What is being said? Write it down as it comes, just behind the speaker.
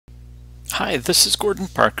Hi, this is Gordon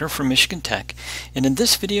Parker from Michigan Tech, and in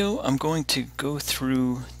this video I'm going to go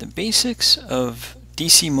through the basics of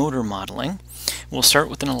DC motor modeling. We'll start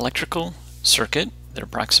with an electrical circuit that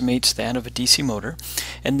approximates that of a DC motor,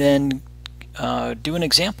 and then do an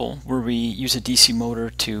example where we use a DC motor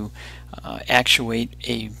to actuate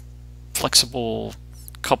a flexible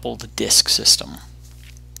coupled disc system.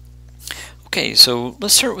 Okay, so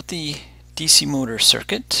let's start with the DC motor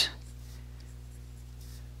circuit.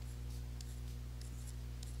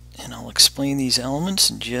 And I'll explain these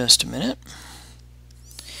elements in just a minute.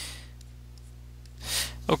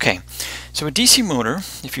 Okay, so a DC motor,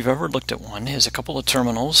 if you've ever looked at one, has a couple of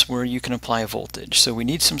terminals where you can apply a voltage. So we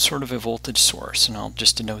need some sort of a voltage source, and I'll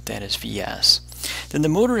just denote that as Vs. Then the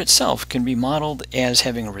motor itself can be modeled as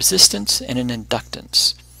having a resistance and an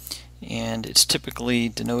inductance. And it's typically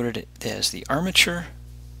denoted as the armature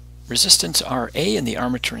resistance Ra and the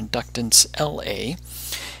armature inductance La.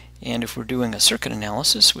 And if we're doing a circuit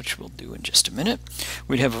analysis, which we'll do in just a minute,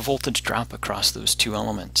 we'd have a voltage drop across those two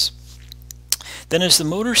elements. Then as the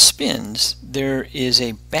motor spins, there is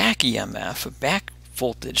a back EMF, a back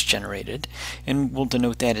voltage generated, and we'll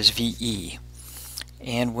denote that as VE.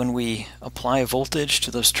 And when we apply a voltage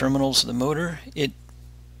to those terminals of the motor, it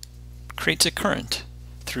creates a current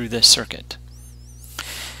through this circuit.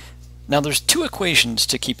 Now there's two equations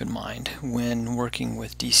to keep in mind when working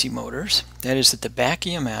with DC motors. That is that the back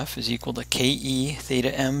EMF is equal to Ke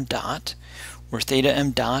theta m dot, where theta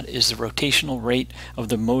m dot is the rotational rate of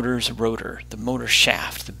the motor's rotor, the motor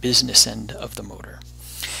shaft, the business end of the motor.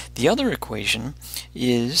 The other equation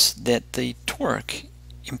is that the torque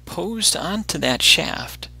imposed onto that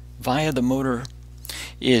shaft via the motor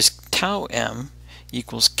is tau m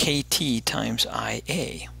equals Kt times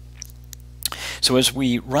Ia. So as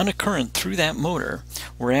we run a current through that motor,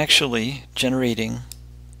 we're actually generating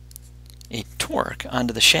a torque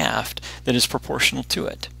onto the shaft that is proportional to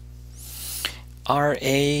it. Ra,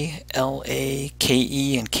 La,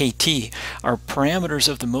 Ke, and Kt are parameters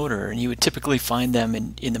of the motor, and you would typically find them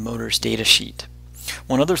in the motor's data sheet.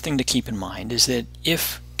 One other thing to keep in mind is that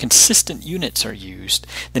if consistent units are used,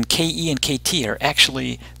 then Ke and Kt are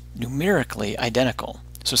actually numerically identical.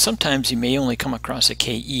 So sometimes you may only come across a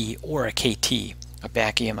Ke or a Kt, a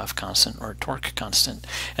back EMF constant or a torque constant,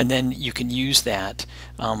 and then you can use that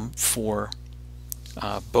for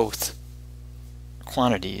both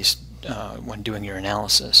quantities when doing your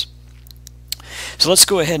analysis. So let's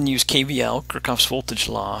go ahead and use KVL, Kirchhoff's voltage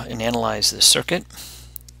law, and analyze this circuit.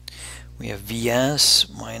 We have Vs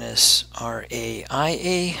minus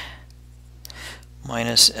RAIA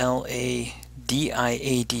minus LA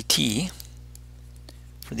DIA dt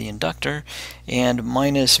for the inductor, and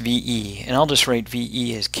minus VE, and I'll just write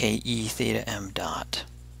VE as Ke theta m dot,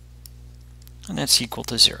 and that's equal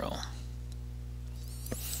to 0.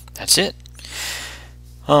 That's it.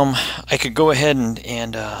 I could go ahead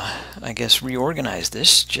and I guess reorganize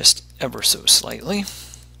this just ever so slightly,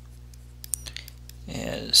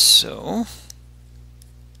 as so.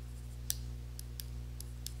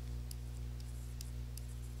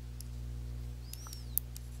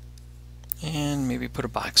 And maybe put a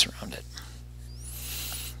box around it.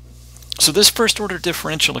 So this first order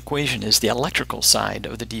differential equation is the electrical side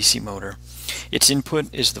of the DC motor. Its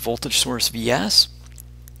input is the voltage source Vs,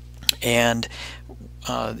 and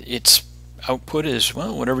its output is,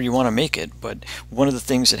 well, whatever you want to make it, but one of the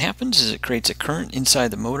things that happens is it creates a current inside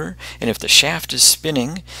the motor, and if the shaft is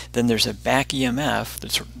spinning, then there's a back EMF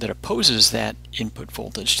that opposes that input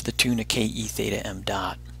voltage to the tune of Ke theta m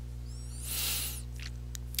dot.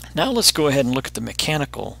 Now let's go ahead and look at the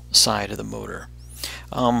mechanical side of the motor.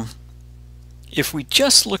 If we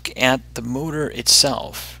just look at the motor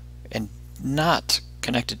itself and not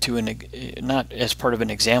connected to not as part of an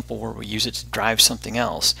example where we use it to drive something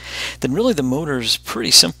else, then really the motor is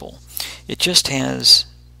pretty simple. It just has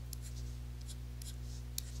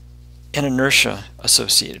an inertia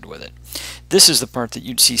associated with it. This is the part that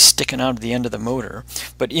you'd see sticking out of the end of the motor,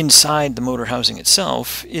 but inside the motor housing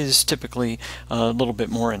itself is typically a little bit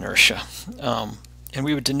more inertia. And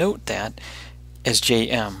we would denote that as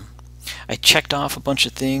Jm. I checked off a bunch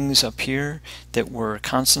of things up here that were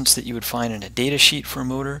constants that you would find in a data sheet for a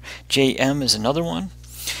motor. Jm is another one,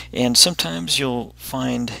 and sometimes you'll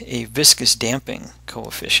find a viscous damping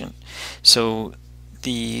coefficient. So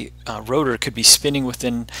the rotor could be spinning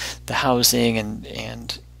within the housing,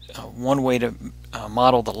 and one way to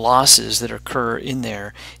model the losses that occur in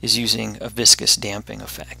there is using a viscous damping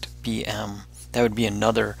effect, Bm. That would be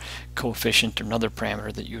another coefficient or another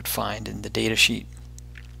parameter that you would find in the data sheet.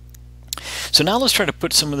 So now let's try to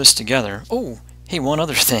put some of this together. Oh, hey, one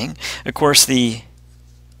other thing. Of course, the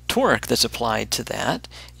torque that's applied to that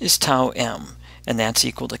is tau m, and that's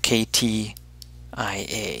equal to kT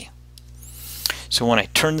IA. So when I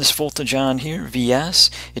turn this voltage on here,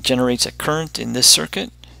 Vs, it generates a current in this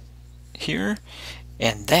circuit here,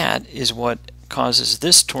 and that is what causes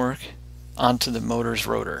this torque onto the motor's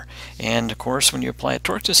rotor. And of course, when you apply a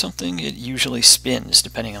torque to something, it usually spins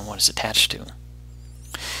depending on what it's attached to.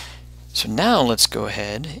 So now let's go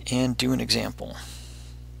ahead and do an example.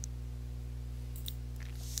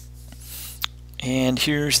 And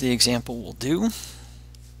here's the example we'll do.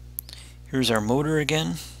 Here's our motor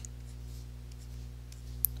again,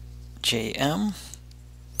 JM,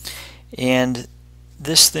 and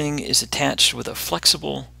this thing is attached with a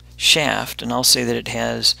flexible shaft, and I'll say that it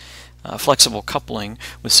has flexible coupling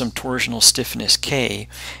with some torsional stiffness K,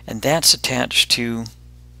 and that's attached to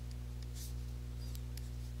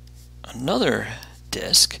another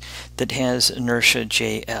disc that has inertia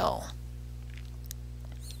JL.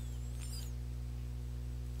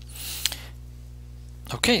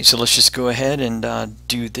 Okay, so let's just go ahead and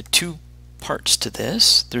do the two parts to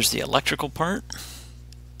this. There's the electrical part,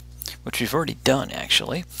 which we've already done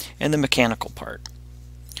actually, and the mechanical part.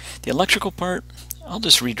 The electrical part, I'll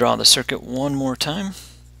just redraw the circuit one more time.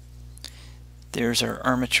 There's our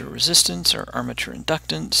armature resistance, our armature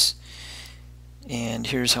inductance, and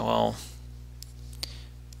here's how I'll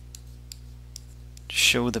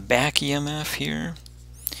show the back EMF here.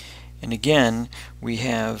 And again, we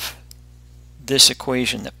have this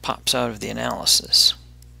equation that pops out of the analysis.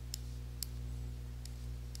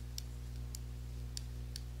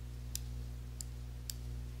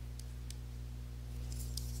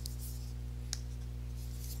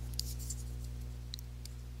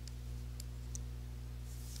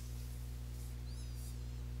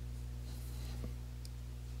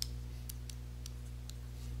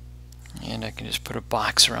 And I can just put a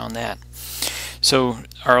box around that. So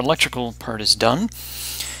our electrical part is done.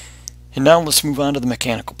 And now let's move on to the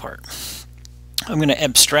mechanical part. I'm going to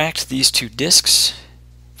abstract these two discs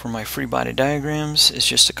for my free body diagrams as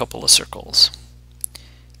just a couple of circles.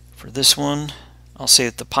 For this one, I'll say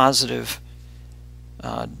that the positive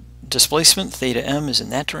displacement, theta m, is in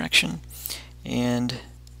that direction, and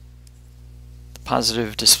the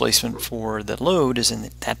positive displacement for the load is in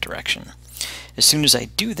that direction. As soon as I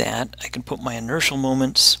do that, I can put my inertial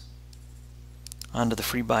moments onto the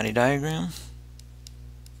free body diagram.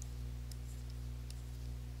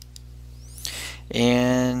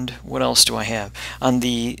 And what else do I have? On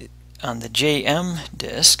the JM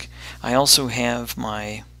disc, I also have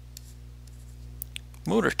my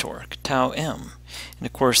motor torque, tau m. And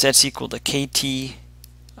of course that's equal to kT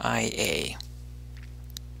IA.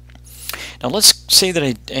 Now let's say that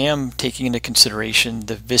I am taking into consideration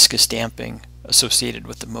the viscous damping associated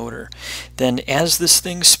with the motor. Then as this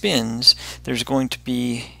thing spins, there's going to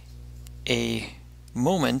be a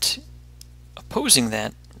moment opposing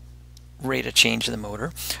that rate of change of the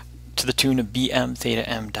motor to the tune of Bm theta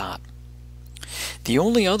m dot. The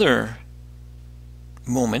only other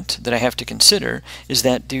moment that I have to consider is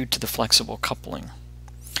that due to the flexible coupling.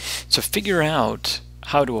 So figure out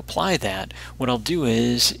how to apply that. What I'll do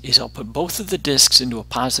is I'll put both of the discs into a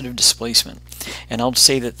positive displacement, and I'll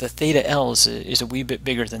say that the theta L is a wee bit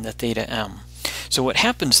bigger than the theta M. So what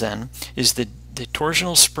happens then is the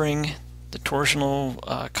torsional spring, the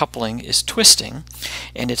torsional coupling is twisting,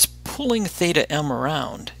 and it's pulling theta M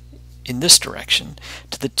around in this direction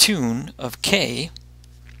to the tune of K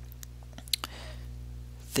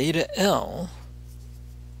theta L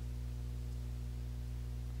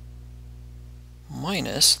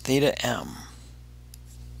minus theta M.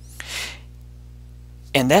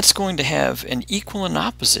 And that's going to have an equal and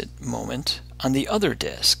opposite moment on the other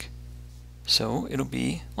disk. So it'll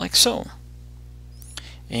be like so.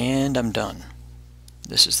 And I'm done.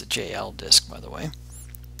 This is the JL disk, by the way.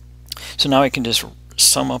 So now I can just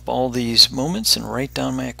sum up all these moments and write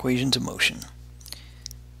down my equations of motion.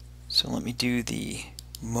 So let me do the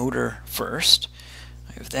motor first.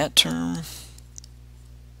 I have that term,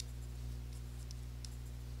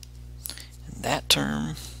 and that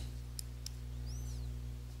term.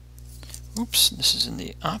 Oops, this is in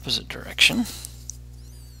the opposite direction.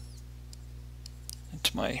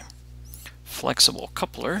 It's my flexible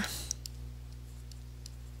coupler.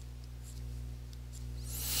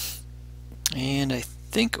 And I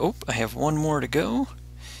think, oh, I have one more to go.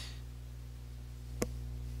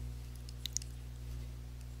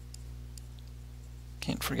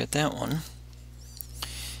 Can't forget that one.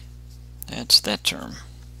 That's that term.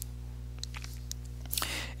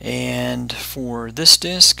 And for this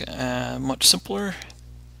disk, much simpler.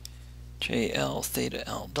 JL theta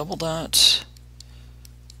L double dot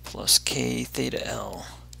plus K theta L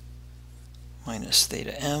minus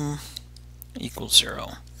theta m equals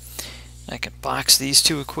 0. I can box these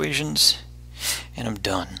two equations, and I'm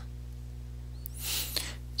done.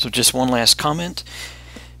 So just one last comment.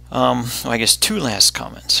 Well, I guess two last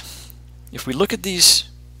comments. If we look at these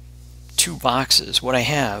two boxes, what I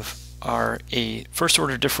have are a first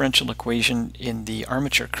order differential equation in the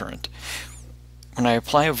armature current. When I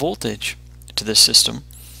apply a voltage to this system,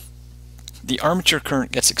 the armature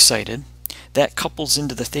current gets excited. That couples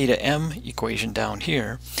into the theta m equation down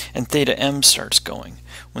here, and theta m starts going.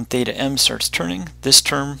 When theta m starts turning, this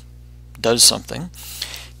term does something,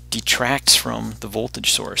 detracts from the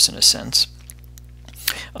voltage source in a sense.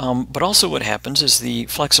 But also what happens is the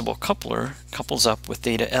flexible coupler couples up with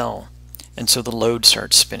theta L, and so the load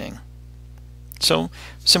starts spinning. So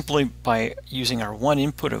simply by using our one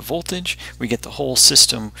input of voltage, we get the whole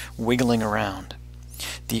system wiggling around.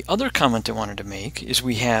 The other comment I wanted to make is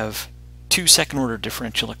we have two second order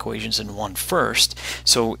differential equations and one first.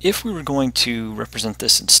 So if we were going to represent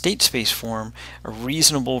this in state space form, a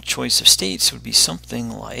reasonable choice of states would be something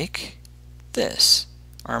like this: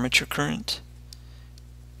 armature current,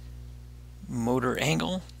 motor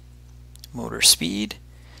angle, motor speed,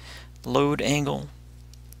 load angle,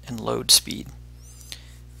 and load speed.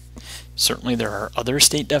 Certainly there are other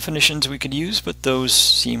state definitions we could use, but those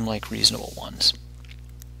seem like reasonable ones.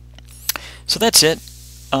 So that's it.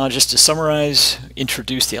 Just to summarize,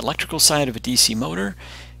 introduce the electrical side of a DC motor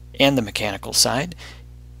and the mechanical side,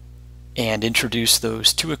 and introduce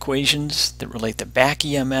those two equations that relate the back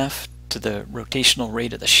EMF to the rotational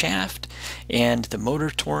rate of the shaft and the motor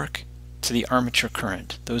torque to the armature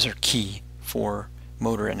current. Those are key for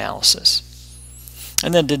motor analysis.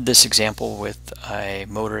 And then did this example with a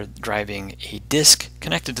motor driving a disc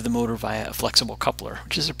connected to the motor via a flexible coupler,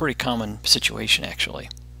 which is a pretty common situation actually.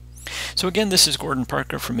 So again, this is Gordon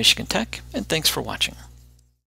Parker from Michigan Tech, and thanks for watching.